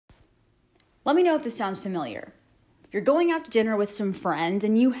Let me know if this sounds familiar. You're going out to dinner with some friends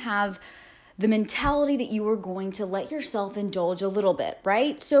and you have the mentality that you are going to let yourself indulge a little bit,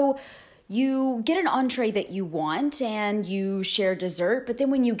 right? So you get an entree that you want and you share dessert, but then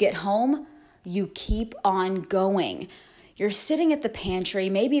when you get home, you keep on going. You're sitting at the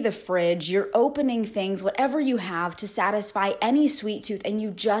pantry, maybe the fridge, you're opening things, whatever you have to satisfy any sweet tooth, and you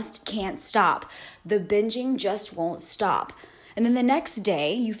just can't stop. The binging just won't stop. And then the next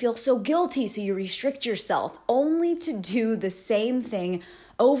day, you feel so guilty, so you restrict yourself, only to do the same thing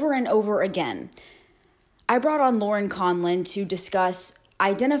over and over again. I brought on Lauren Conlin to discuss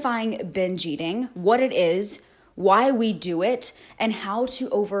identifying binge eating, what it is, why we do it, and how to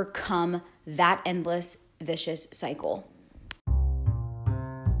overcome that endless vicious cycle.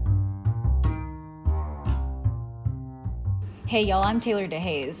 Hey y'all, I'm Taylor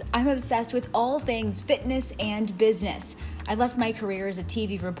DeHaze. I'm obsessed with all things fitness and business. I left my career as a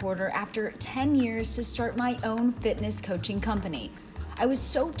TV reporter after 10 years to start my own fitness coaching company. I was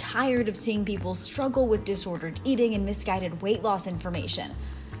so tired of seeing people struggle with disordered eating and misguided weight loss information.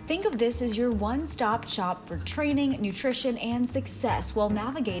 Think of this as your one-stop shop for training, nutrition, and success while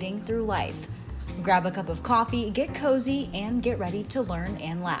navigating through life. Grab a cup of coffee, get cozy, and get ready to learn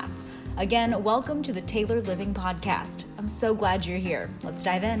and laugh. Again, welcome to the Tailored Living Podcast. I'm so glad you're here. Let's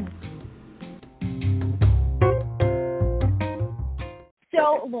dive in.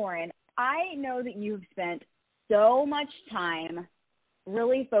 So, Lauren, I know that you've spent so much time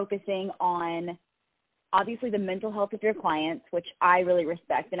really focusing on, obviously, the mental health of your clients, which I really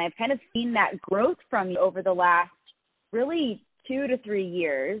respect. And I've kind of seen that growth from you over the last really 2 to 3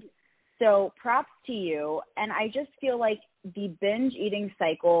 years. So props to you. And I just feel like the binge eating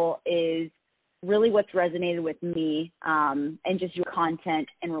cycle is really what's resonated with me, and just your content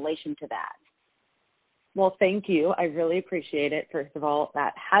in relation to that. Well, thank you. I really appreciate it. First of all,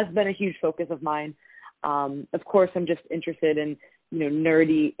 that has been a huge focus of mine. Of course, I'm just interested in,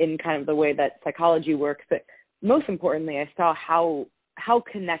 nerdy in kind of the way that psychology works. But most importantly, I saw how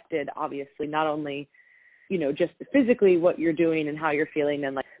connected, obviously, not only, just physically what you're doing and how you're feeling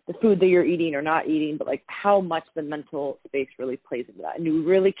and like the food that you're eating or not eating, but like how much the mental space really plays into that. And you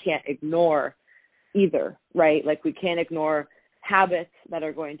really can't ignore either, right? Like we can't ignore habits that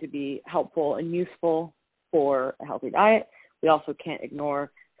are going to be helpful and useful for a healthy diet. We also can't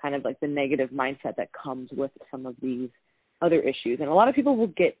ignore kind of like the negative mindset that comes with some of these other issues. And a lot of people will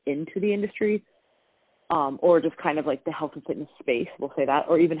get into the industry or just kind of like the health and fitness space, we'll say that,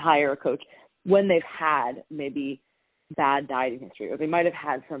 or even hire a coach when they've had maybe bad dieting history, or they might have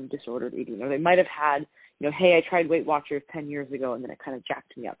had some disordered eating, or they might have had, hey, I tried Weight Watchers 10 years ago and then it kind of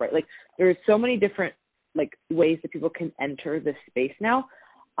jacked me up, right? Like there's so many different like ways that people can enter this space now.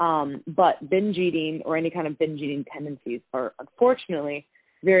 But binge eating or any kind of binge eating tendencies are unfortunately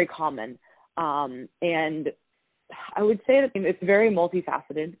very common. And I would say that it's very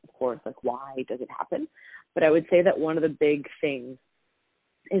multifaceted, of course, like why does it happen? But I would say that one of the big things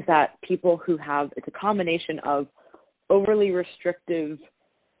is that people who have, it's a combination of overly restrictive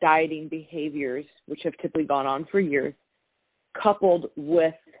dieting behaviors, which have typically gone on for years, coupled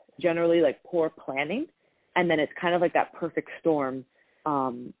with generally like poor planning. And then it's kind of like that perfect storm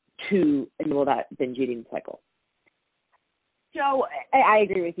to enable that binge eating cycle. So I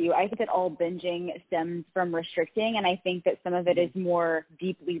agree with you. I think that all binging stems from restricting, and I think that some of it is more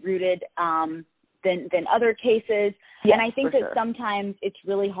deeply rooted than other cases. Yes, and I think that sure. Sometimes it's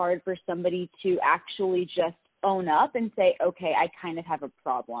really hard for somebody to actually just own up and say, okay, I kind of have a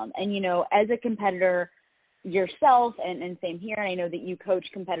problem. And, as a competitor yourself, and same here, and I know that you coach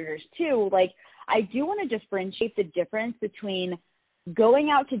competitors too, like I do want to differentiate the difference between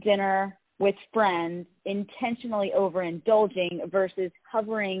going out to dinner with friends, intentionally overindulging versus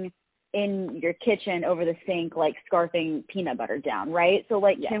hovering in your kitchen over the sink, like scarfing peanut butter down, right? So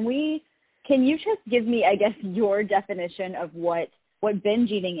like, Yes. Can you just give me, I guess, your definition of what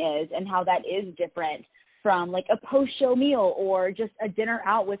binge eating is and how that is different from like a post-show meal or just a dinner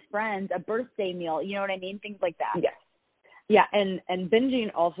out with friends, a birthday meal, you know what I mean? Things like that. Yes. Yeah, and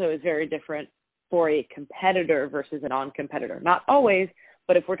binging also is very different for a competitor versus a non-competitor. Not always,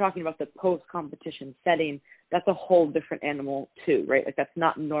 but if we're talking about the post-competition setting, that's a whole different animal too, right? Like that's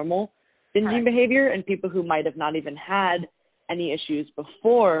not normal binging behavior, and people who might have not even had any issues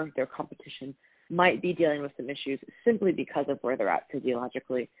before their competition might be dealing with some issues simply because of where they're at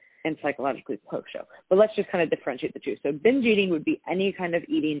physiologically and psychologically post-show. But let's just kind of differentiate the two. So binge eating would be any kind of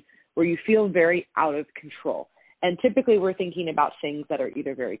eating where you feel very out of control. And typically we're thinking about things that are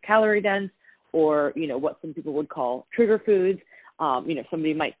either very calorie dense or, what some people would call trigger foods.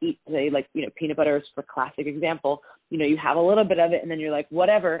 Somebody might eat, say, like, peanut butter is for classic example. You have a little bit of it and then you're like,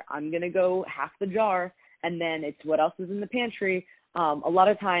 whatever, I'm going to go half the jar. And then it's what else is in the pantry. A lot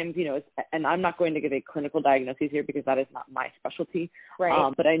of times, and I'm not going to give a clinical diagnosis here because that is not my specialty.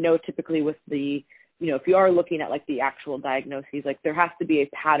 Right. But I know typically with the, if you are looking at like the actual diagnoses, like there has to be a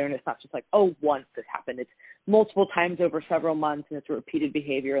pattern. It's not just like, oh, once this happened. It's multiple times over several months and it's a repeated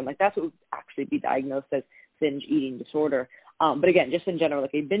behavior. And like that's what would actually be diagnosed as binge eating disorder. But again, just in general,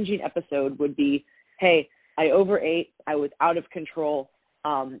 like a binging episode would be, hey, I overate, I was out of control,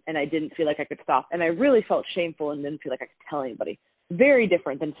 and I didn't feel like I could stop. And I really felt shameful and didn't feel like I could tell anybody. Very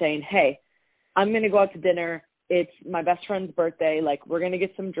different than saying, hey, I'm going to go out to dinner. It's my best friend's birthday. Like, we're going to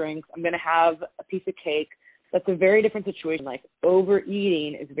get some drinks. I'm going to have a piece of cake. That's a very different situation. Like,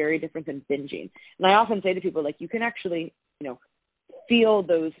 overeating is very different than binging. And I often say to people, like, you can actually, feel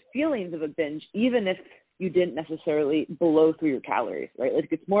those feelings of a binge, even if you didn't necessarily blow through your calories, right? Like,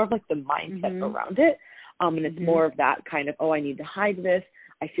 it's more of like the mindset around it. And it's more of that kind of, oh, I need to hide this.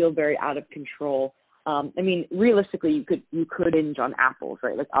 I feel very out of control. Realistically, you could binge on apples,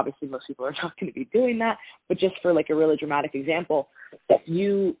 right? Like, obviously most people are not going to be doing that, but just for like a really dramatic example, if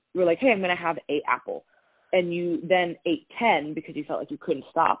you were like, hey, I'm going to have 8 apples, and you then ate 10 because you felt like you couldn't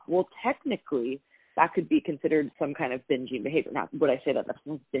stop. Well, technically, that could be considered some kind of binging behavior. Now, would I say that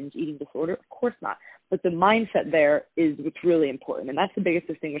that's binge eating disorder? Of course not. But the mindset there is what's really important, and that's the biggest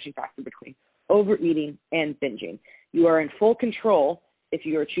distinguishing factor between overeating and binging. You are in full control if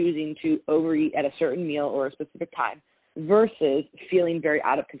you are choosing to overeat at a certain meal or a specific time versus feeling very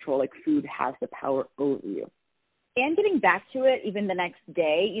out of control, like food has the power over you. And getting back to it even the next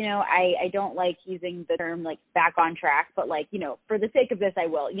day, I don't like using the term like back on track, but like, for the sake of this, I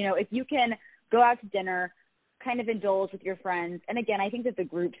will. If you can go out to dinner, kind of indulge with your friends. And again, I think that the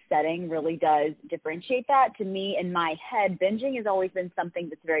group setting really does differentiate that. To me, in my head, binging has always been something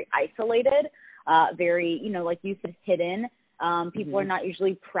that's very isolated, very, like you said, hidden. People are not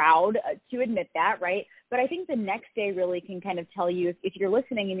usually proud to admit that, right? But I think the next day really can kind of tell you if you're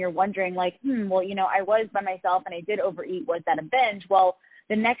listening and you're wondering like, I was by myself and I did overeat. Was that a binge? Well,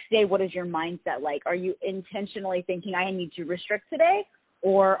 the next day, what is your mindset like? Are you intentionally thinking I need to restrict today?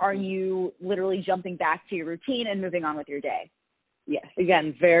 Or are you literally jumping back to your routine and moving on with your day? Yes,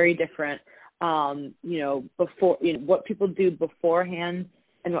 again, very different. Before, what people do beforehand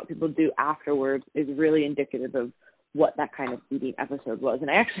and what people do afterwards is really indicative of what that kind of eating episode was.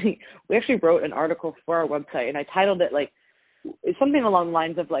 And we actually wrote an article for our website, and I titled it like, it's something along the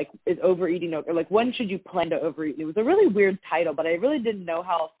lines of like, is overeating, or like, when should you plan to overeat? And it was a really weird title, but I really didn't know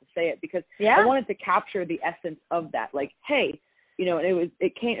how else to say it because I wanted to capture the essence of that. Like, hey, and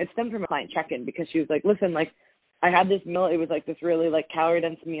it stemmed from a client check-in because she was like, listen, like, I had this meal. It was like this really like calorie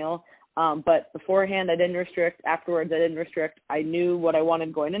dense meal. But beforehand I didn't restrict. Afterwards I didn't restrict. I knew what I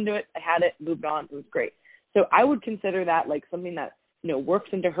wanted going into it. I had it, moved on. It was great. So I would consider that like something that, works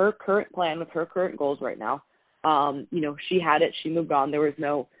into her current plan with her current goals right now. She had it, she moved on. There was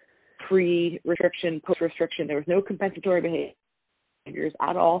no pre-restriction, post-restriction. There was no compensatory behaviors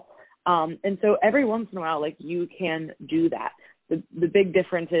at all. And so every once in a while, like, you can do that. The big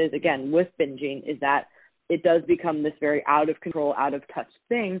difference is, again, with binging is that it does become this very out of control, out of touch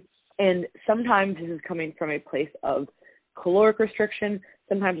thing. And sometimes this is coming from a place of caloric restriction.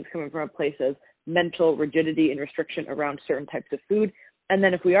 Sometimes it's coming from a place of mental rigidity and restriction around certain types of food. And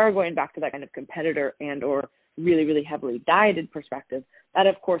then if we are going back to that kind of competitor and or really, really heavily dieted perspective, that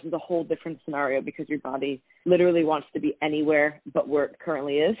of course is a whole different scenario because your body literally wants to be anywhere but where it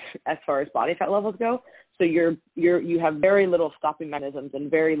currently is as far as body fat levels go. So you have very little stopping mechanisms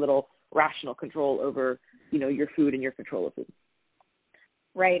and very little rational control over, your food and your control of food.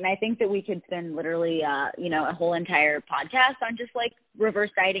 Right. And I think that we could spend literally, a whole entire podcast on just like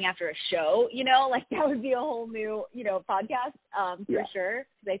reverse dieting after a show, like that would be a whole new, podcast for sure.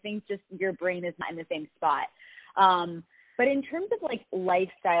 Because I think just your brain is not in the same spot. But in terms of like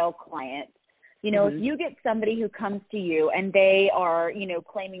lifestyle clients, if you get somebody who comes to you and they are,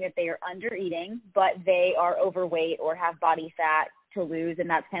 claiming that they are under eating, but they are overweight or have body fat to lose, and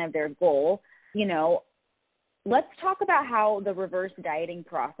that's kind of their goal, let's talk about how the reverse dieting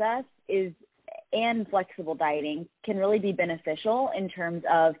process and flexible dieting can really be beneficial in terms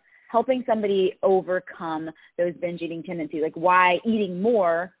of helping somebody overcome those binge eating tendencies, like why eating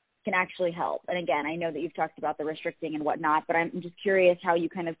more can actually help. And again, I know that you've talked about the restricting and whatnot, but I'm just curious how you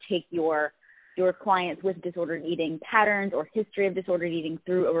kind of take your clients with disordered eating patterns or history of disordered eating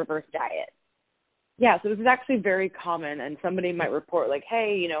through a reverse diet. Yeah, so this is actually very common, and somebody might report like,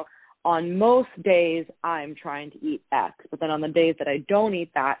 hey, on most days I'm trying to eat X, but then on the days that I don't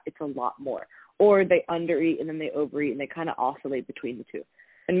eat that, it's a lot more. or they undereat and then they overeat, and they kind of oscillate between the two.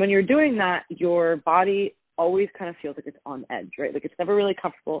 And when you're doing that, your body always kind of feels like it's on edge, right? Like it's never really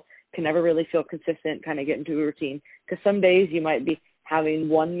comfortable, can never really feel consistent, kind of get into a routine. Because some days you might be having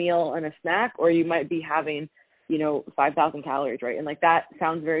one meal and a snack, or you might be having, 5,000 calories, right? And like that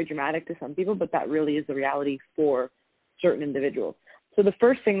sounds very dramatic to some people, but that really is the reality for certain individuals. So the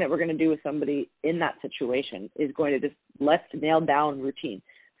first thing that we're going to do with somebody in that situation is going to just let's nail down routine.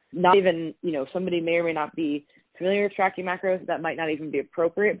 Not even, somebody may or may not be familiar with tracking macros. That might not even be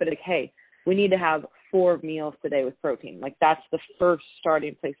appropriate, but like, hey, we need to have 4 meals today with protein. Like that's the first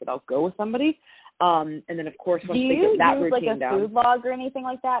starting place that I'll go with somebody. And then of course, once they get that routine down. Do you use like a food log or anything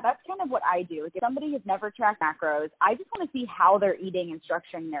like that? That's kind of what I do. If somebody has never tracked macros, I just want to see how they're eating and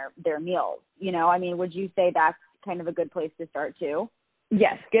structuring their meals. Would you say that's kind of a good place to start too?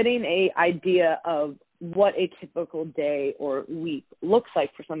 Yes, getting a idea of what a typical day or week looks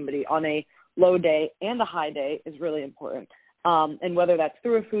like for somebody on a low day and a high day is really important. And whether that's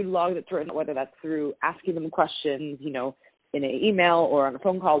through a food log that's written, whether that's through asking them questions, in an email or on a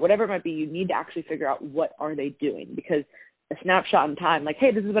phone call, whatever it might be, you need to actually figure out what are they doing, because a snapshot in time, like,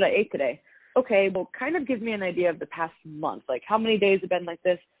 hey, this is what I ate today. Okay, well, kind of give me an idea of the past month. Like how many days have been like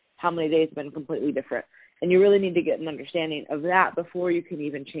this? How many days have been completely different? And you really need to get an understanding of that before you can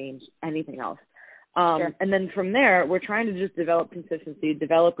even change anything else. Sure. And then from there, we're trying to just develop consistency,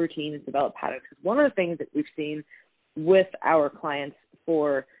 develop routines, develop patterns. Because one of the things that we've seen with our clients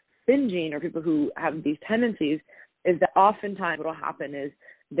for binging or people who have these tendencies is that oftentimes what will happen is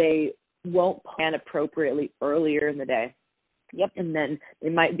they won't plan appropriately earlier in the day. Yep. And then they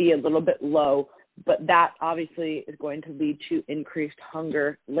might be a little bit low, but that obviously is going to lead to increased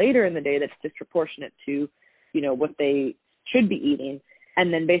hunger later in the day that's disproportionate to, what they should be eating.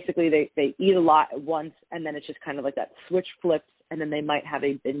 And then basically they eat a lot at once, and then it's just kind of like that switch flips, and then they might have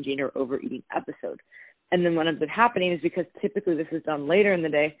a binging or overeating episode. And then what ends up happening is, because typically this is done later in the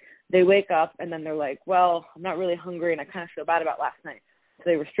day, they wake up and then they're like, well, I'm not really hungry and I kind of feel bad about last night. So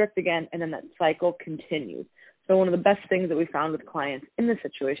they restrict again, and then that cycle continues. So one of the best things that we found with clients in this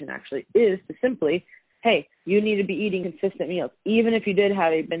situation actually is to simply, hey, you need to be eating consistent meals. Even if you did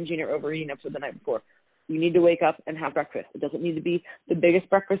have a binging or overeating episode the night before, you need to wake up and have breakfast. It doesn't need to be the biggest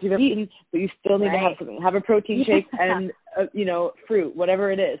breakfast you've ever eaten, but you still need to have something. Have a protein shake and, fruit,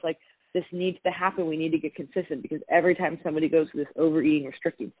 whatever it is. Like, this needs to happen. We need to get consistent, because every time somebody goes through this overeating,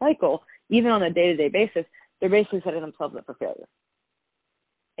 restricting cycle, even on a day-to-day basis, they're basically setting themselves up for failure.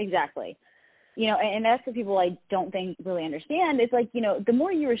 Exactly. And that's what people I don't think really understand. It's like, the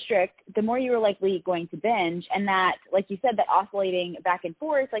more you restrict, the more you're likely going to binge. And that, like you said, that oscillating back and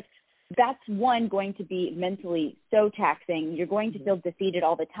forth, like that's going to be mentally so taxing. You're going to feel defeated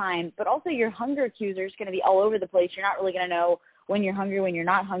all the time, but also your hunger cues are just going to be all over the place. You're not really going to know when you're hungry, when you're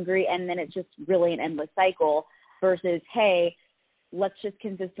not hungry. And then it's just really an endless cycle versus, hey, let's just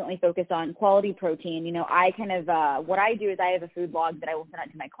consistently focus on quality protein. I kind of, what I do is I have a food log that I will send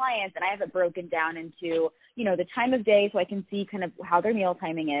out to my clients, and I have it broken down into, the time of day so I can see kind of how their meal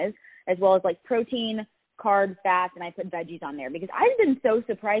timing is, as well as like protein, carbs, fats, and I put veggies on there, because I've been so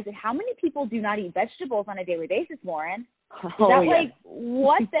surprised at how many people do not eat vegetables on a daily basis, Lauren. Like,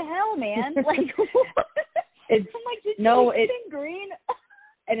 what the hell, man? Like, it's, I'm like, did you eat anything green?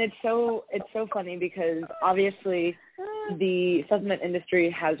 And it's so funny, because obviously the supplement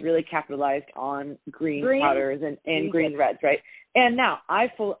industry has really capitalized on green powders and green reds, right? And now I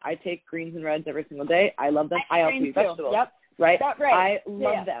take greens and reds every single day. I love them. I also eat vegetables, yep. right? That's right. I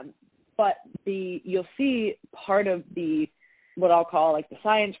love them. But you'll see part of the, what I'll call like the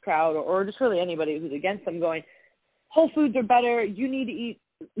science crowd, or just really anybody who's against them, going, whole foods are better. You need to eat,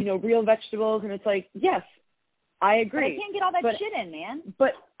 real vegetables. And it's like, yes, I agree. But I can't get all that shit in, man.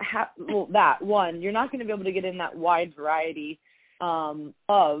 But you're not going to be able to get in that wide variety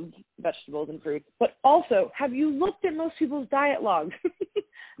of vegetables and fruits. But also, have you looked at most people's diet logs?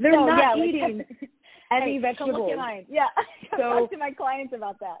 They're not eating any vegetables. Look at mine. Yeah. Talk to my clients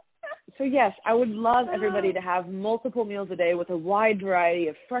about that. So yes, I would love everybody to have multiple meals a day with a wide variety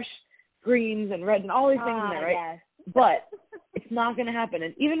of fresh greens and reds and all these things in there, right? Yes. But it's not going to happen.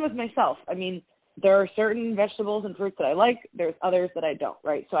 And even with myself, I mean, there are certain vegetables and fruits that I like. There's others that I don't,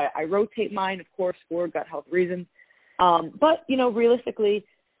 right? So I rotate mine, of course, for gut health reasons. But, realistically,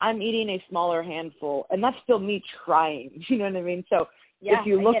 I'm eating a smaller handful, and that's still me trying. You know what I mean? So if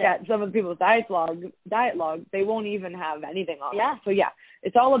you look at some of the people's diet logs, they won't even have anything on it. So,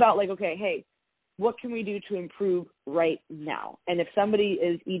 it's all about like, okay, hey, what can we do to improve right now? And if somebody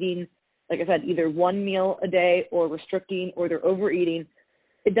is eating, like I said, either one meal a day or restricting, or they're overeating,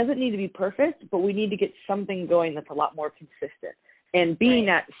 it doesn't need to be perfect, but we need to get something going that's a lot more consistent. And being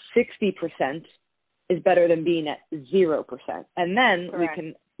at 60% is better than being at 0%. And then we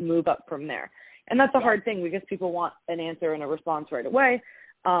can move up from there. And that's a hard thing because people want an answer and a response right away.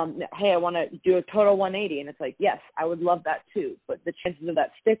 Hey, I want to do a total 180. And it's like, yes, I would love that too. But the chances of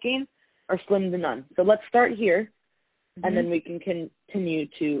that sticking are slim to none. So let's start here, and then we can continue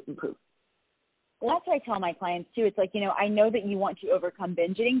to improve. Well, that's what I tell my clients too. It's like, I know that you want to overcome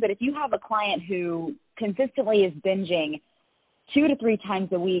binge eating, but if you have a client who consistently is binging 2 to 3 times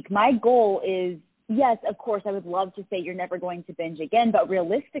a week, my goal is, yes, of course, I would love to say you're never going to binge again, but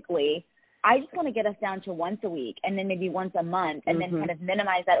realistically, I just want to get us down to once a week and then maybe once a month and then kind of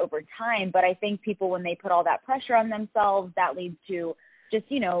minimize that over time. But I think people, when they put all that pressure on themselves, that leads to just,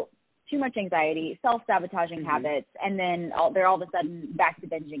 too much anxiety, self-sabotaging habits, and then they're all of a sudden back to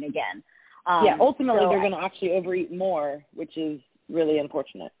binging again. Ultimately, they're going to actually overeat more, which is really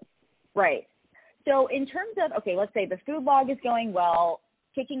unfortunate. Right. So in terms of, okay, let's say the food log is going well,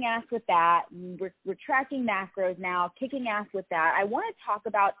 kicking ass with that. We're tracking macros now, kicking ass with that. I want to talk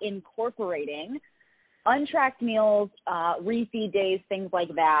about incorporating untracked meals, refeed days, things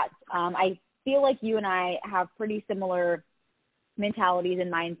like that. I feel like you and I have pretty similar mentalities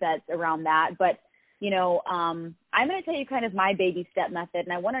and mindsets around that. But, I'm going to tell you kind of my baby step method,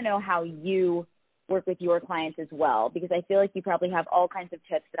 and I want to know how you work with your clients as well, because I feel like you probably have all kinds of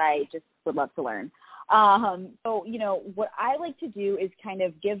tips that I just would love to learn. So, what I like to do is kind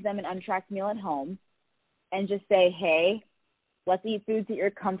of give them an untracked meal at home and just say, hey, let's eat foods that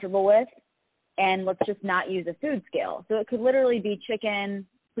you're comfortable with, and let's just not use a food scale. So it could literally be chicken,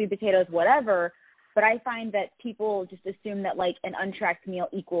 sweet potatoes, whatever. But I find that people just assume that like an untracked meal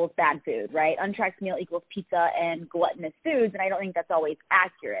equals bad food, right? Untracked meal equals pizza and gluttonous foods. And I don't think that's always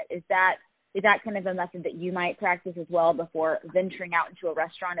accurate. Is that kind of a method that you might practice as well before venturing out into a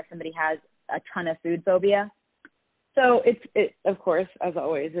restaurant if somebody has a ton of food phobia? So it of course, as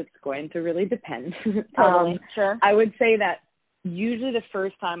always, it's going to really depend. Totally. Sure. I would say that usually the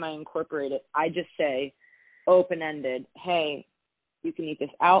first time I incorporate it, I just say open-ended, hey, you can eat this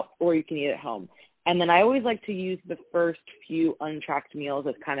out or you can eat it at home. And then I always like to use the first few untracked meals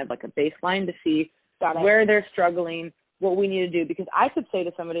as kind of like a baseline to see where they're struggling, what we need to do. Because I could say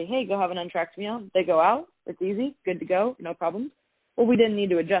to somebody, hey, go have an untracked meal. They go out. It's easy. Good to go. No problems. Well, we didn't need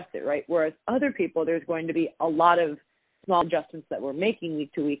to adjust it, right? Whereas other people, there's going to be a lot of small adjustments that we're making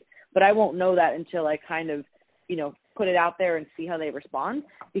week to week. But I won't know that until I kind of, put it out there and see how they respond.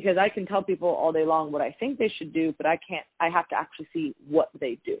 Because I can tell people all day long what I think they should do, but I have to actually see what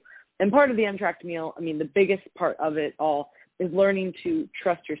they do. And part of the untracked meal, the biggest part of it all is learning to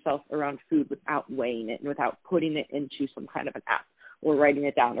trust yourself around food without weighing it and without putting it into some kind of an app or writing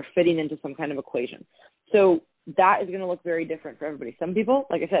it down or fitting into some kind of equation. So that is going to look very different for everybody. Some people,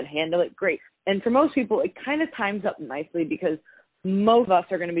 like I said, handle it great. And for most people, it kind of times up nicely because most of us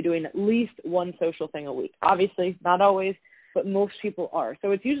are going to be doing at least one social thing a week. Obviously, not always, but most people are.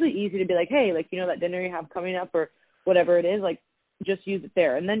 So it's usually easy to be like, hey, that dinner you have coming up or whatever it is, just use it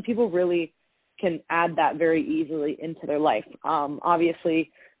there. And then people really can add that very easily into their life. Obviously,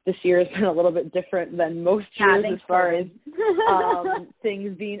 this year has been a little bit different than most years as far as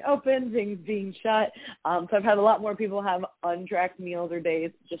things being open, things being shut. So I've had a lot more people have untracked meals or days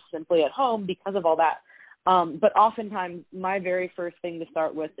just simply at home because of all that. But oftentimes, my very first thing to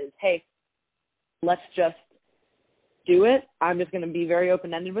start with is, hey, let's just do it. I'm just going to be very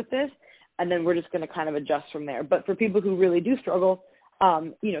open-ended with this. And then we're just going to kind of adjust from there. But for people who really do struggle,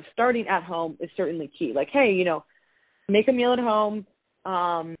 starting at home is certainly key. Like, hey, make a meal at home,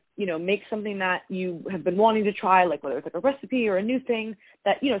 make something that you have been wanting to try, like whether it's like a recipe or a new thing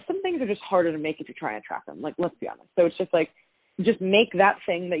that, some things are just harder to make if you're trying to track them. Like, let's be honest. So it's just make that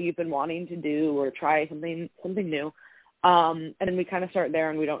thing that you've been wanting to do or try something new. And then we kind of start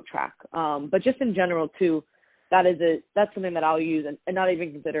there and we don't track. But just in general too, that's something that I'll use and not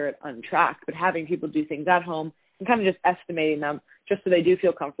even consider it untracked, but having people do things at home and kind of just estimating them just so they do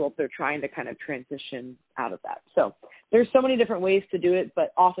feel comfortable if they're trying to kind of transition out of that. So there's so many different ways to do it,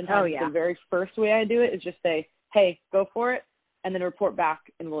 but oftentimes the very first way I do it is just say, hey, go for it, and then report back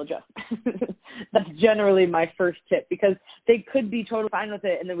and we'll adjust. That's generally my first tip because they could be totally fine with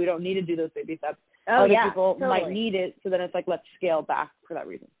it and then we don't need to do those baby steps. Other people might need it, so then it's like, let's scale back for that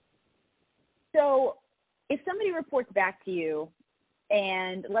reason. So if somebody reports back to you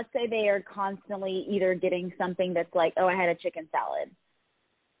and let's say they are constantly either getting something that's like, oh, I had a chicken salad.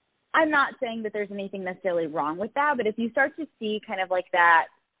 I'm not saying that there's anything necessarily wrong with that, but if you start to see kind of like that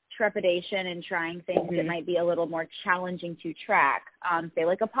trepidation in trying things that might be a little more challenging to track, say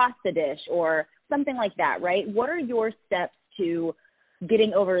like a pasta dish or something like that, right? What are your steps to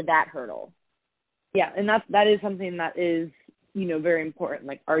getting over that hurdle? Yeah, and that is something that is very important.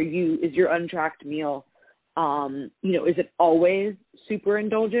 Like, is your untracked meal, is it always super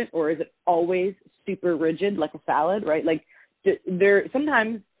indulgent, or is it always super rigid, like a salad, right? Like there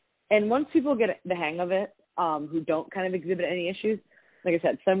sometimes, and once people get the hang of it, who don't kind of exhibit any issues, like I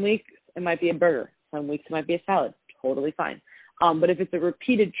said, some weeks it might be a burger, some weeks it might be a salad, totally fine. But if it's a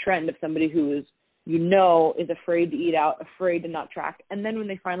repeated trend of somebody who is, is afraid to eat out, afraid to not track, and then when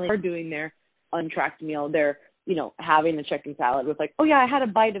they finally are doing their untracked meal, they're, having the chicken salad with like, oh yeah, I had a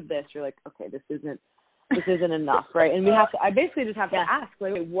bite of this. You're like, okay, this isn't enough, right? And I basically just have to ask,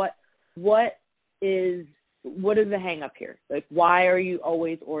 like, what is the hang up here? Like, why are you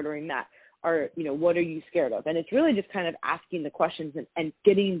always ordering that? Or, what are you scared of? And it's really just kind of asking the questions and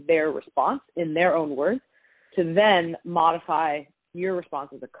getting their response in their own words to then modify your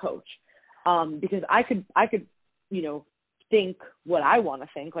response as a coach. Because I could, think what I want to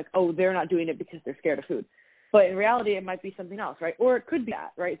think, like, oh, they're not doing it because they're scared of food. But in reality, it might be something else, right? Or it could be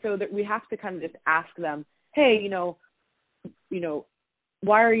that, right? So that we have to kind of just ask them, hey,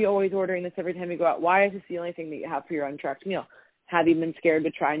 why are you always ordering this every time you go out? Why is this the only thing that you have for your untracked meal? Have you been scared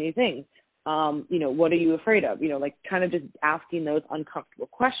to try new things? What are you afraid of? Like kind of just asking those uncomfortable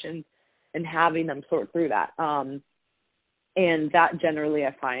questions and having them sort through that. And that generally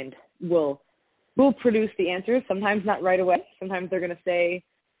I find will produce the answers. Sometimes not right away. Sometimes they're going to say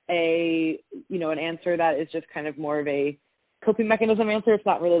an answer that is just kind of more of a coping mechanism answer. It's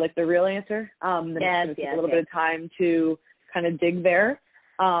not really like the real answer. Then it's going to take a little bit of time to kind of dig there.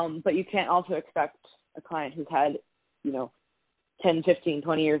 But you can't also expect a client who's had, 10, 15,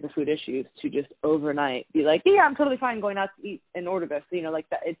 20 years of food issues to just overnight be like, yeah, I'm totally fine going out to eat and order this, like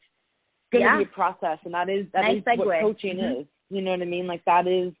that. It's going to be a process. And that is what coaching is. You know what I mean? Like that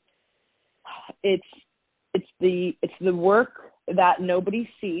is, it's the work that nobody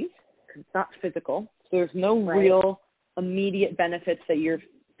sees. It's not physical. So there's no real immediate benefits that you're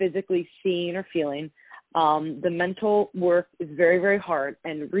physically seeing or feeling. The mental work is very, very hard,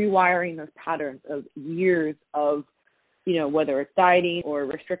 and rewiring those patterns of years of, whether it's dieting or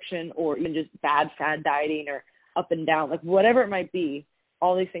restriction or even just bad fad dieting or up and down, like whatever it might be,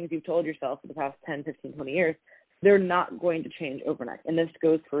 all these things you've told yourself for the past 10, 15, 20 years, they're not going to change overnight. And this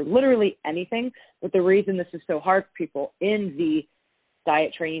goes for literally anything. But the reason this is so hard for people in the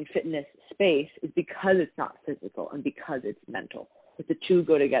diet, training, fitness space is because it's not physical and because it's mental. But the two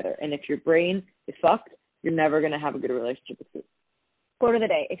go together. And if your brain is fucked, you're never going to have a good relationship with food. Quote of the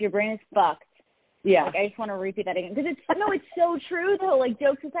day: if your brain is fucked. Yeah. Like, I just want to repeat that again because it's so true though. Like,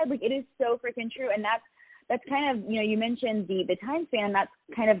 jokes aside, like it is so freaking true. And that's kind of, you mentioned the time span. That's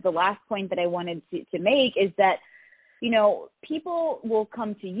kind of the last point that I wanted to make is that, people will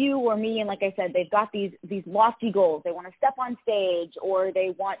come to you or me, and like I said, they've got these lofty goals. They want to step on stage, or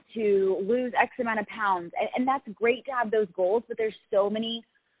they want to lose X amount of pounds, and that's great to have those goals. But there's so many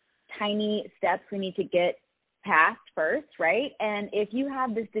tiny steps we need to get past first, right? And if you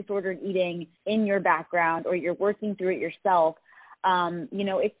have this disordered eating in your background, or you're working through it yourself,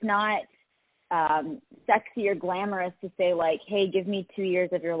 it's not sexy or glamorous to say like, hey, give me 2 years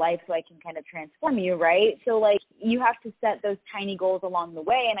of your life so I can kind of transform you, right? So like you have to set those tiny goals along the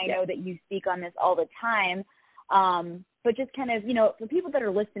way. And I know that you speak on this all the time. But just kind of, for people that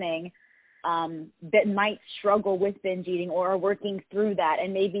are listening, that might struggle with binge eating or are working through that,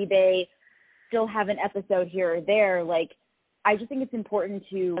 and maybe they still have an episode here or there, like, I just think it's important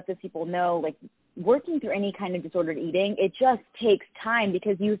to let those people know, like, working through any kind of disordered eating, it just takes time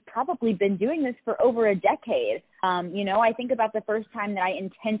because you've probably been doing this for over a decade. I think about the first time that I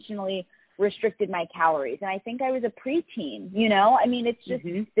intentionally restricted my calories, and I think I was a preteen, I mean, it's just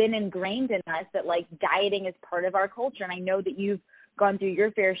been ingrained in us that like dieting is part of our culture. And I know that you've gone through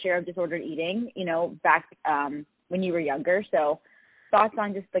your fair share of disordered eating, back when you were younger. So thoughts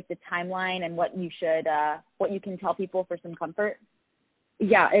on just like the timeline and what you can tell people for some comfort?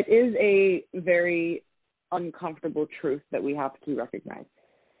 Yeah, it is a very uncomfortable truth that we have to recognize.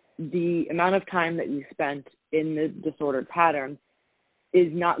 The amount of time that you spent in the disordered pattern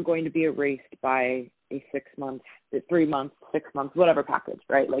is not going to be erased by a 6 months, 3 months, 6 months, whatever package,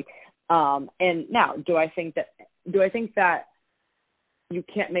 right? Like, and now, do I think that you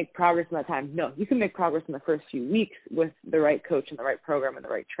can't make progress in that time? No, you can make progress in the first few weeks with the right coach and the right program and the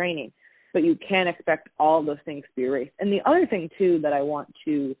right training, but you can't expect all of those things to be erased. And the other thing too that I want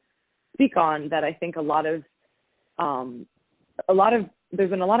to speak on, that I think there's been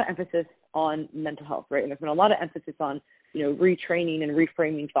a lot of emphasis on mental health, right? And there's been a lot of emphasis on, retraining and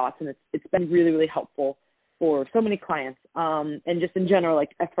reframing thoughts. And it's been really, really helpful for so many clients. And just in general,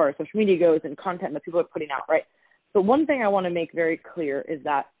 like as far as social media goes and content that people are putting out, right? But one thing I want to make very clear is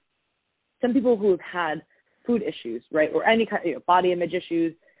that some people who have had food issues, right? Or any kind of body image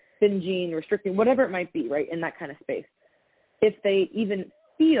issues, binging, restricting, whatever it might be, right? In that kind of space. If they even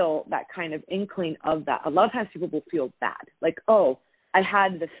feel that kind of inkling of that, a lot of times people will feel bad. Like, oh, I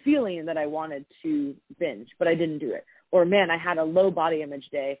had the feeling that I wanted to binge, but I didn't do it. Or, man, I had a low body image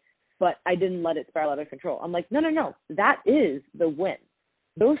day, but I didn't let it spiral out of control. I'm like, no. That is the win.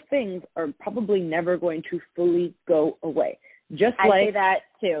 Those things are probably never going to fully go away. I say that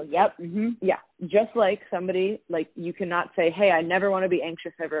too. Yep. Mm-hmm. Yeah. Just like somebody, like you cannot say, hey, I never want to be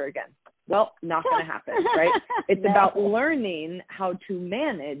anxious ever again. Well, not going to happen, right? It's about learning how to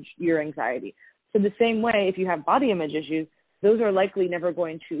manage your anxiety. So the same way, if you have body image issues, those are likely never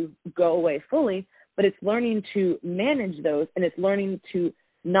going to go away fully, but it's learning to manage those, and it's learning to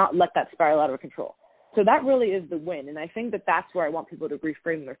not let that spiral out of control. So that really is the win. And I think that that's where I want people to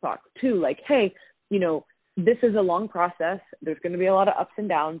reframe their thoughts too. Like, hey, this is a long process. There's going to be a lot of ups and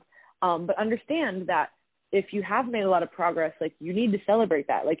downs. But understand that if you have made a lot of progress, like you need to celebrate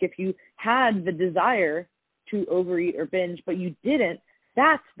that. Like if you had the desire to overeat or binge, but you didn't,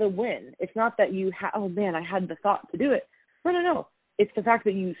 that's the win. It's not that you oh man, I had the thought to do it. No. It's the fact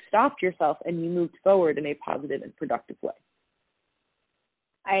that you stopped yourself and you moved forward in a positive and productive way.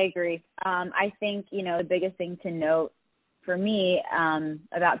 I agree. I think, the biggest thing to note for me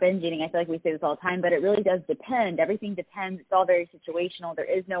about binge eating, I feel like we say this all the time, but it really does depend. Everything depends. It's all very situational. There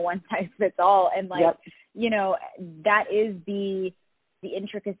is no one size fits all. And that is the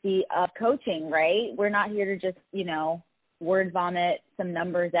intricacy of coaching, right? We're not here to just, word vomit some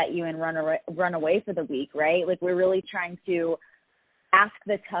numbers at you and run away for the week, right? Like we're really trying to ask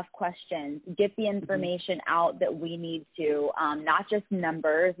the tough questions, get the information out that we need to, not just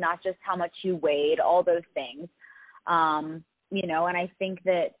numbers, not just how much you weighed, all those things. And I think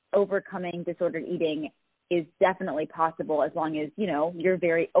that overcoming disordered eating is definitely possible as long as, you're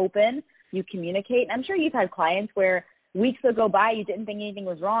very open, you communicate. And I'm sure you've had clients where weeks will go by, you didn't think anything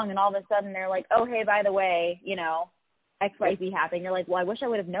was wrong, and all of a sudden they're like, oh, hey, by the way, XYZ happened. You're like, well, I wish I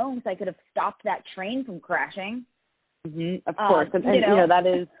would have known because I could have stopped that train from crashing. Mm-hmm, of course. And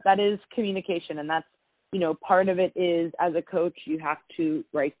that is communication. And that's, part of it is as a coach, you have to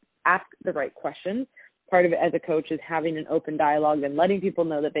ask the right questions. Part of it as a coach is having an open dialogue and letting people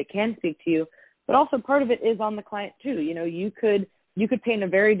know that they can speak to you. But also part of it is on the client too. You could paint a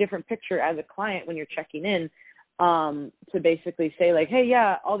very different picture as a client when you're checking in to basically say like, hey,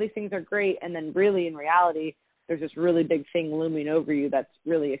 yeah, all these things are great. And then really in reality, there's this really big thing looming over you that's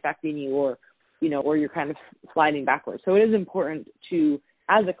really affecting you or you're kind of sliding backwards. So it is important to,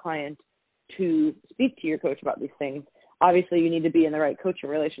 as a client, to speak to your coach about these things. Obviously, you need to be in the right coaching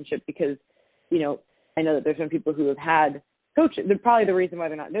relationship because, I know that there's some people who have had coaches. Probably the reason why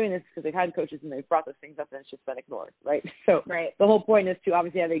they're not doing this is because they've had coaches and they've brought those things up and it's just been ignored, right? So The whole point is to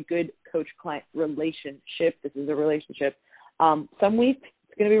obviously have a good coach-client relationship. This is a relationship. Some weeks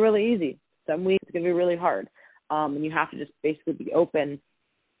it's going to be really easy. Some weeks it's going to be really hard. And you have to just basically be open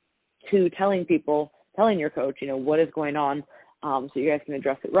to telling your coach, what is going on, so you guys can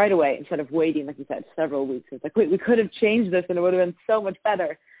address it right away instead of waiting, like you said, several weeks. It's like, wait, we could have changed this and it would have been so much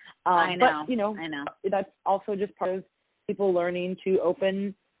better. I know. But, that's also just part of people learning to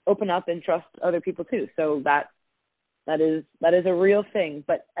open up and trust other people too. So that is a real thing.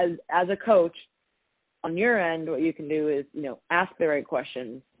 But as a coach, on your end, what you can do is, ask the right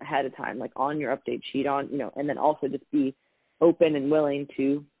questions ahead of time, like on your update sheet and then also just be open and willing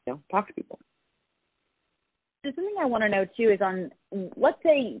to, talk to people. So something I want to know too is on, let's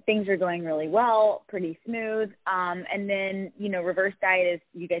say things are going really well, pretty smooth, and then, reverse diet is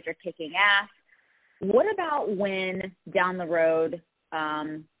you guys are kicking ass. What about when down the road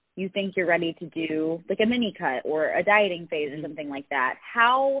you think you're ready to do like a mini cut or a dieting phase or something like that?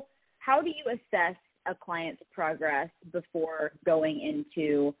 How do you assess a client's progress before going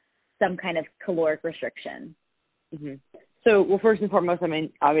into some kind of caloric restriction? Mm-hmm. So, well, first and foremost,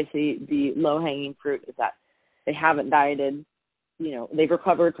 obviously the low-hanging fruit is that they haven't dieted, they've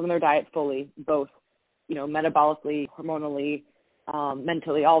recovered from their diet fully, both, metabolically, hormonally,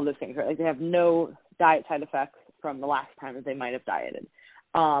 mentally, all of those things, right? Like they have no diet side effects from the last time that they might have dieted.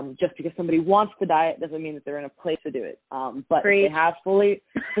 Just because somebody wants to diet doesn't mean that they're in a place to do it. But if they have fully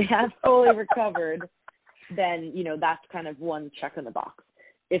recovered, then, that's kind of one check in the box.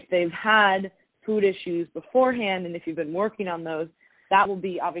 If they've had food issues beforehand, and if you've been working on those, that will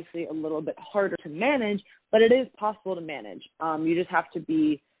be obviously a little bit harder to manage, but it is possible to manage. You just have to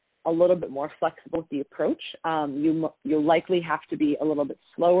be a little bit more flexible with the approach. You'll likely have to be a little bit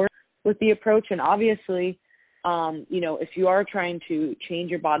slower with the approach. And obviously, if you are trying to change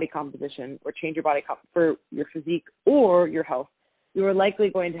your body composition or change your body for your physique or your health, you are likely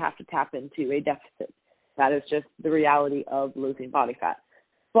going to have to tap into a deficit. That is just the reality of losing body fat.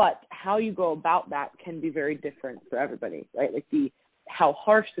 But how you go about that can be very different for everybody, right? Like how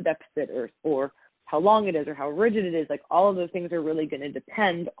harsh the deficit or how long it is or how rigid it is, like all of those things are really going to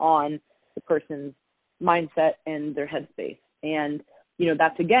depend on the person's mindset and their headspace. And,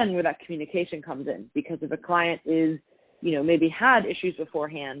 that's again where that communication comes in, because if a client is, maybe had issues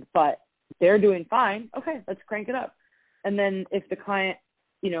beforehand, but they're doing fine, okay, let's crank it up. And then if the client,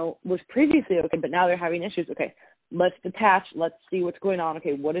 was previously okay, but now they're having issues, okay, let's detach, let's see what's going on.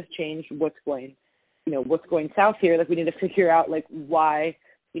 Okay, what has changed? What's going south here? Like we need to figure out like why,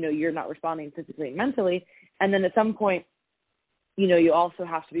 you're not responding physically and mentally. And then at some point, you also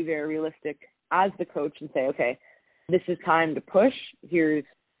have to be very realistic as the coach and say, okay, this is time to push. Here's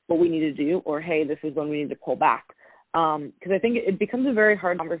what we need to do. Or, hey, this is when we need to pull back. Because I think it becomes a very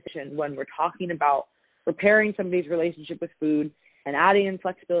hard conversation when we're talking about repairing somebody's relationship with food and adding in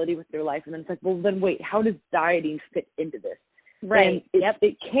flexibility with their life. And then it's like, well, then wait, how does dieting fit into this? Right. And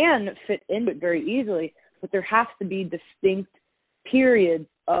it can fit into it very easily, but there has to be distinct periods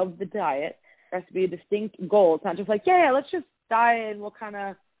of the diet. There has to be a distinct goal. It's not just like, yeah, let's just diet and we'll kind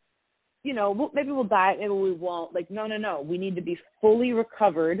of, maybe we'll diet, maybe we won't. Like, no. We need to be fully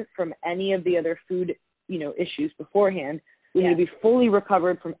recovered from any of the other food, issues beforehand. We need to be fully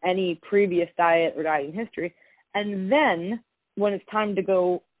recovered from any previous diet or dieting history. And then when it's time to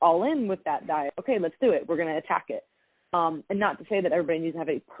go all in with that diet, okay, let's do it. We're going to attack it. And not to say that everybody needs to have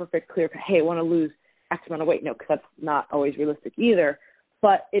a perfect, clear, hey, I want to lose X amount of weight. No, because that's not always realistic either.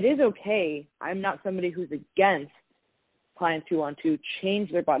 But it is okay. I'm not somebody who's against clients who want to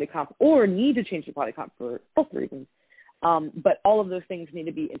change their body comp or need to change their body comp for both reasons. But all of those things need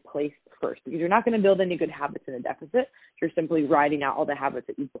to be in place first, because you're not going to build any good habits in a deficit. You're simply riding out all the habits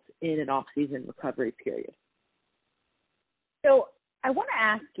that you built in an off-season recovery period. So I want to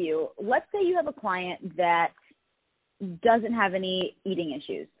ask you, let's say you have a client that doesn't have any eating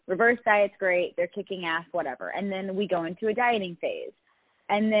issues. Reverse diet's great. They're kicking ass, whatever. And then we go into a dieting phase.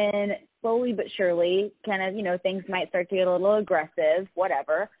 And then slowly but surely, kind of, things might start to get a little aggressive,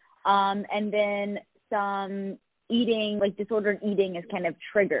 whatever. And then some eating, like disordered eating is kind of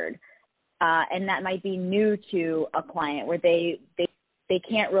triggered. And that might be new to a client where they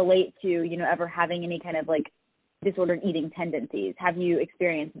can't relate to, ever having any kind of like disordered eating tendencies. Have you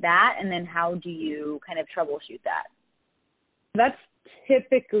experienced that? And then how do you kind of troubleshoot that? That's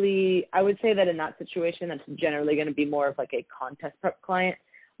typically, I would say that in that situation, that's generally going to be more of like a contest prep client,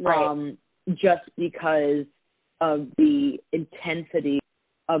 right? Just because of the intensity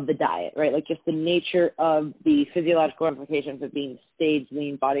of the diet, right? Like just the nature of the physiological implications of being staged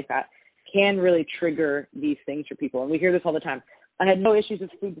lean body fat can really trigger these things for people. And we hear this all the time. I had no issues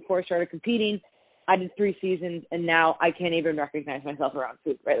with food before I started competing. I did 3 seasons, and now I can't even recognize myself around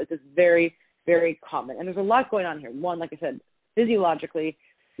food, right? Like this is very, very common. And there's a lot going on here. One, like I said, physiologically,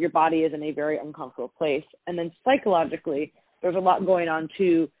 your body is in a very uncomfortable place. And then psychologically, there's a lot going on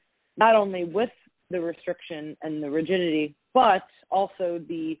too, not only with the restriction and the rigidity, but also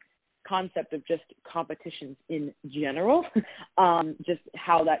the concept of just competitions in general, just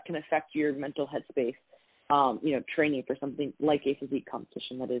how that can affect your mental headspace, training for something like a physique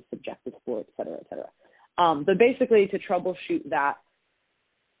competition that is subjective sport, et cetera, et cetera. But basically to troubleshoot that,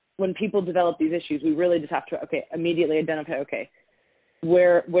 when people develop these issues, we really just have to, immediately identify,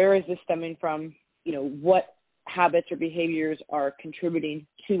 where is this stemming from? What habits or behaviors are contributing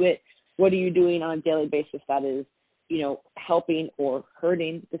to it? What are you doing on a daily basis that is, helping or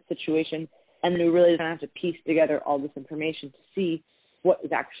hurting the situation? And then we really have to piece together all this information to see what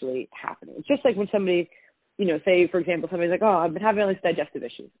is actually happening. It's just like when somebody, say, for example, somebody's like, I've been having all these digestive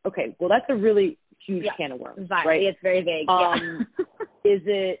issues. Okay, well, that's a really huge can of worms, right? It's very vague. Is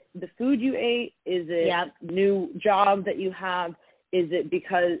it the food you ate? Is it new job that you have? Is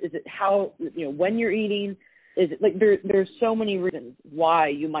it how, when you're eating? Is it like there's so many reasons why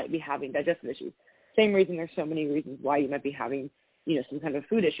you might be having digestive issues. Same reason there's so many reasons why you might be having, some kind of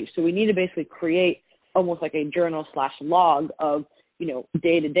food issue. So we need to basically create almost like a journal/log of,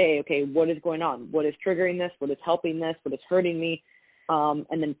 day to day, okay, what is going on? What is triggering this? What is helping this? What is hurting me? And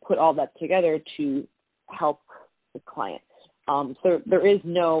then put all that together to help the client. So there is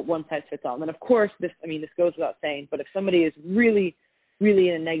no one size fits all. And then of course, this goes without saying, but if somebody is really, really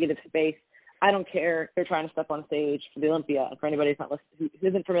in a negative space, I don't care. They're trying to step on stage for the Olympia. And for anybody who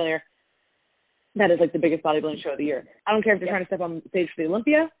isn't familiar, that is like the biggest bodybuilding show of the year. I don't care if they're trying to step on stage for the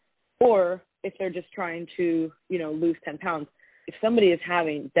Olympia or if they're just trying to, lose 10 pounds. If somebody is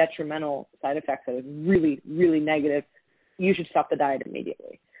having detrimental side effects that is really, really negative, you should stop the diet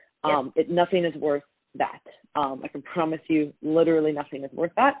immediately. Nothing is worth that. I can promise you literally nothing is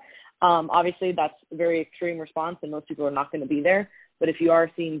worth that. Obviously, that's a very extreme response, and most people are not going to be there. But if you are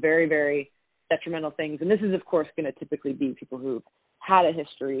seeing very, very detrimental things, and this is, of course, going to typically be people who've had a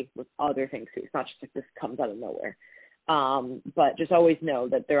history with other things too. It's not just like this comes out of nowhere. But just always know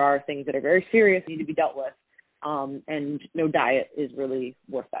that there are things that are very serious, need to be dealt with, and no diet is really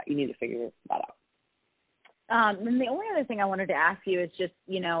worth that. You need to figure that out. And the only other thing I wanted to ask you is just,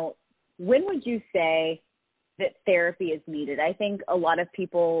 when would you say that therapy is needed? I think a lot of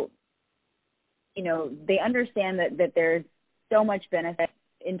people, they understand that there's so much benefit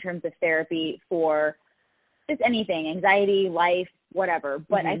in terms of therapy for just anything, anxiety, life, whatever.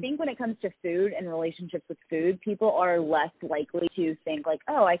 But I think when it comes to food and relationships with food, people are less likely to think like,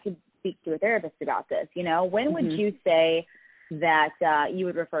 oh, I could speak to a therapist about this. When would you say that you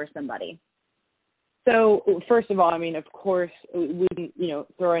would refer somebody? So first of all, I mean, of course, we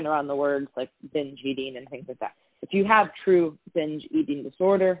throwing around the words like binge eating and things like that. If you have true binge eating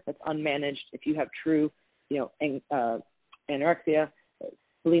disorder that's unmanaged, if you have true, anorexia,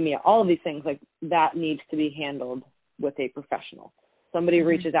 bulimia, all of these things, like that needs to be handled with a professional. Somebody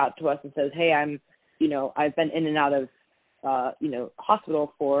reaches out to us and says, hey, I've been in and out of,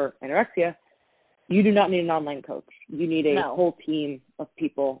 hospital for anorexia. You do not need an online coach. You need a whole team of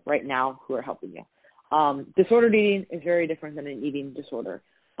people right now who are helping you. Disordered eating is very different than an eating disorder,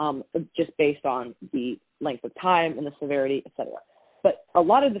 just based on the length of time and the severity, et cetera. But a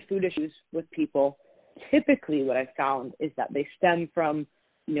lot of the food issues with people, typically what I've found is that they stem from,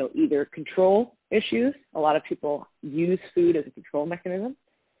 either control issues. A lot of people use food as a control mechanism.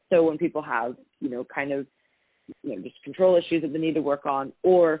 So when people have, just control issues that they need to work on,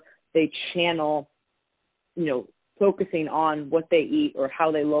 or they channel, focusing on what they eat or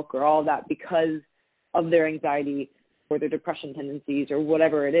how they look or all of that because of their anxiety or their depression tendencies or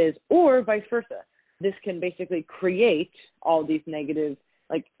whatever it is, or vice versa. This can basically create all these negative,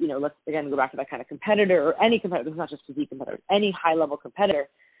 let's again go back to that kind of competitor, or any competitor, it's not just physique competitor, any high-level competitor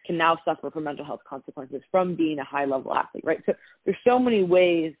can now suffer from mental health consequences from being a high-level athlete, right? So there's so many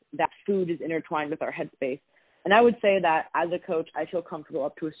ways that food is intertwined with our headspace. And I would say that as a coach, I feel comfortable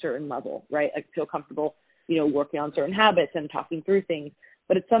up to a certain level, right? I feel comfortable, working on certain habits and talking through things.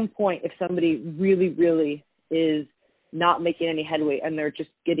 But at some point, if somebody really, really is not making any headway and they're just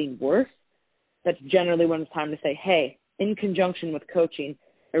getting worse, that's generally when it's time to say, hey, in conjunction with coaching,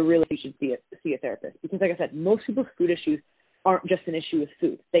 I really should see a therapist. Because like I said, most people's food issues aren't just an issue with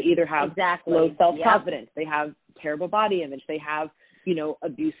food. They either have low self-confidence, they have terrible body image, they have,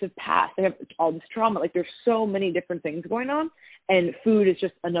 abusive past, they have all this trauma. Like there's so many different things going on, and food is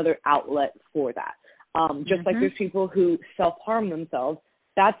just another outlet for that. Just like there's people who self-harm themselves.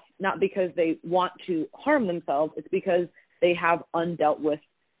 That's not because they want to harm themselves. It's because they have undealt with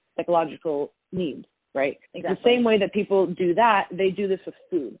psychological needs, right? Exactly. The same way that people do that, they do this with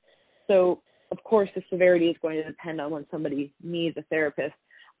food. So, of course, the severity is going to depend on when somebody needs a therapist.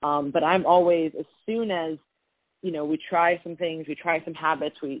 But I'm always, as soon as, we try some things, we try some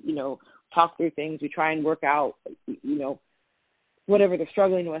habits, we, talk through things, we try and work out, whatever they're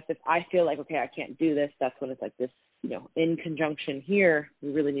struggling with, if I feel like, okay, I can't do this, that's when it's like this, in conjunction here,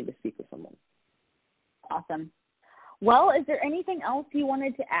 we really need to speak with someone. Awesome. Well, is there anything else you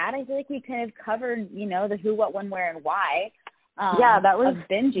wanted to add? I feel like we kind of covered, the who, what, when, where, and why. That was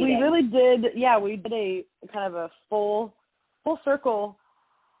binge eating. We really did. Yeah, we did a kind of a full circle.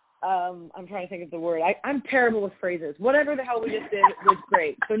 I'm trying to think of the word. I'm terrible with phrases. Whatever the hell we just did was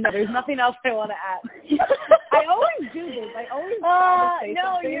great. So no, there's nothing else I want to add. I always do this. I always say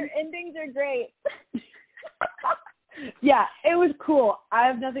no, something. Your endings are great. Yeah, it was cool. I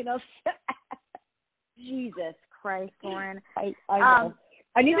have nothing else to add. Jesus Christ, Lauren. I know.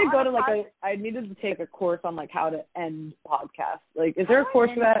 I need to go to I needed to take a course on how to end podcasts. Is there a course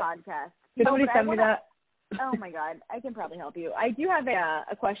for that? Podcast. Can somebody send me that? Oh my God, I can probably help you. I do have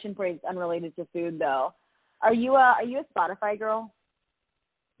a question for you that's unrelated to food though. Are you a Spotify girl?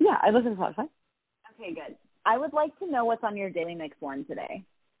 Yeah, I listen to Spotify. Okay, good. I would like to know what's on your Daily Mix One today.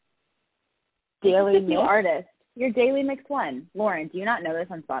 Daily Mix? Artist. Your Daily Mix One. Lauren, do you not know this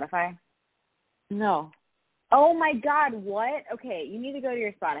on Spotify? No. Oh my God, what? Okay, you need to go to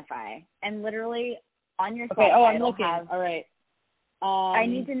your Spotify and literally on your Spotify. Okay, I'm looking. All right. I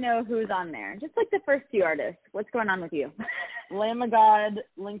need to know who's on there. Just the first few artists. What's going on with you? Lamb of God,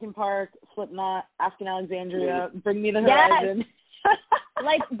 Linkin Park, Slipknot, Asking Alexandria, Bring Me the Horizon.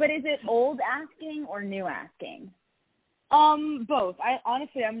 But is it old asking or new asking? Both.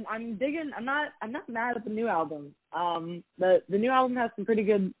 I'm digging. I'm not mad at the new album. The new album has some pretty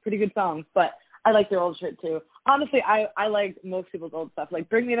good songs, but I like their old shit too. Honestly, I like most people's old stuff.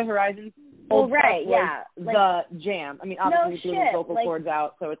 Bring Me the Horizon. old Well, right, stuff was yeah, like, the jam. I mean, no obviously we threw the shit, vocal like, cords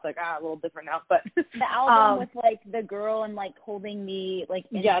out, so it's like a little different now. But the album with like the girl and like holding the like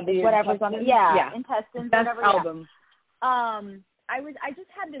the whatever's on it. intestines? Yeah, intestines, best whatever. album. Yeah. I just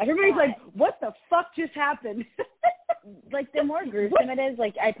had this. Everybody's thought. like, what the fuck just happened? Like the more gruesome it is,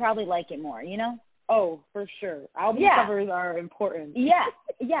 like I probably like it more, you know? Oh, for sure. Album covers are important. Yeah,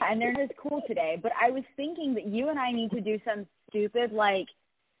 and they're just cool today. But I was thinking that you and I need to do some stupid like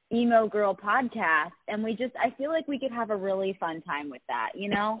emo girl podcast, and I feel like we could have a really fun time with that, you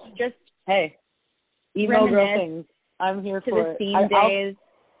know? Just hey, emo girl things. I'm here to for the it. theme days.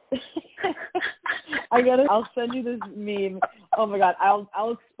 I'll send you this meme. Oh my god, I'll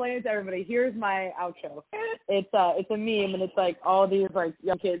explain it to everybody. Here's my outro. It's a meme, and it's like all these like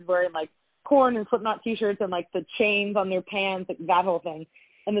young kids wearing like Korn and Slipknot t-shirts and like the chains on their pants, like that whole thing.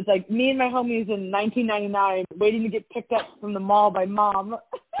 And it's like me and my homies in 1999 waiting to get picked up from the mall by mom.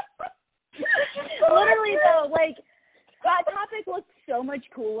 Literally though, like that topic looked so much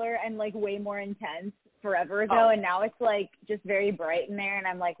cooler and like way more intense forever ago, and now it's like just very bright in there, and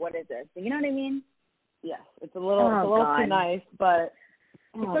I'm like, what is this? You know what I mean? Yes, it's a little too nice, but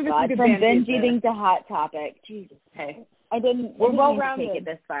oh god, from binge eating to hot topic. Jesus. Hey, we're well rounded. Take it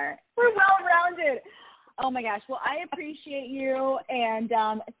this far. We're well rounded. Oh my gosh. Well, I appreciate you, and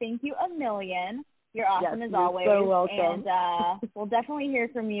thank you a million. You're awesome as always. So welcome. And we'll definitely hear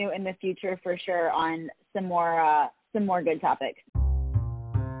from you in the future for sure on some more good topics.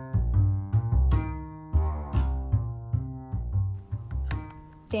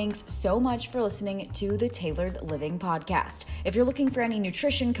 Thanks so much for listening to the Tailored Living Podcast. If you're looking for any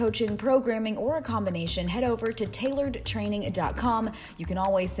nutrition, coaching, programming, or a combination, head over to tailoredtraining.com. You can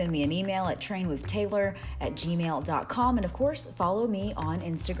always send me an email at trainwithtaylor@gmail.com. And of course, follow me on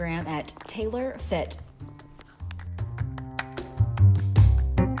Instagram at TaylorFit.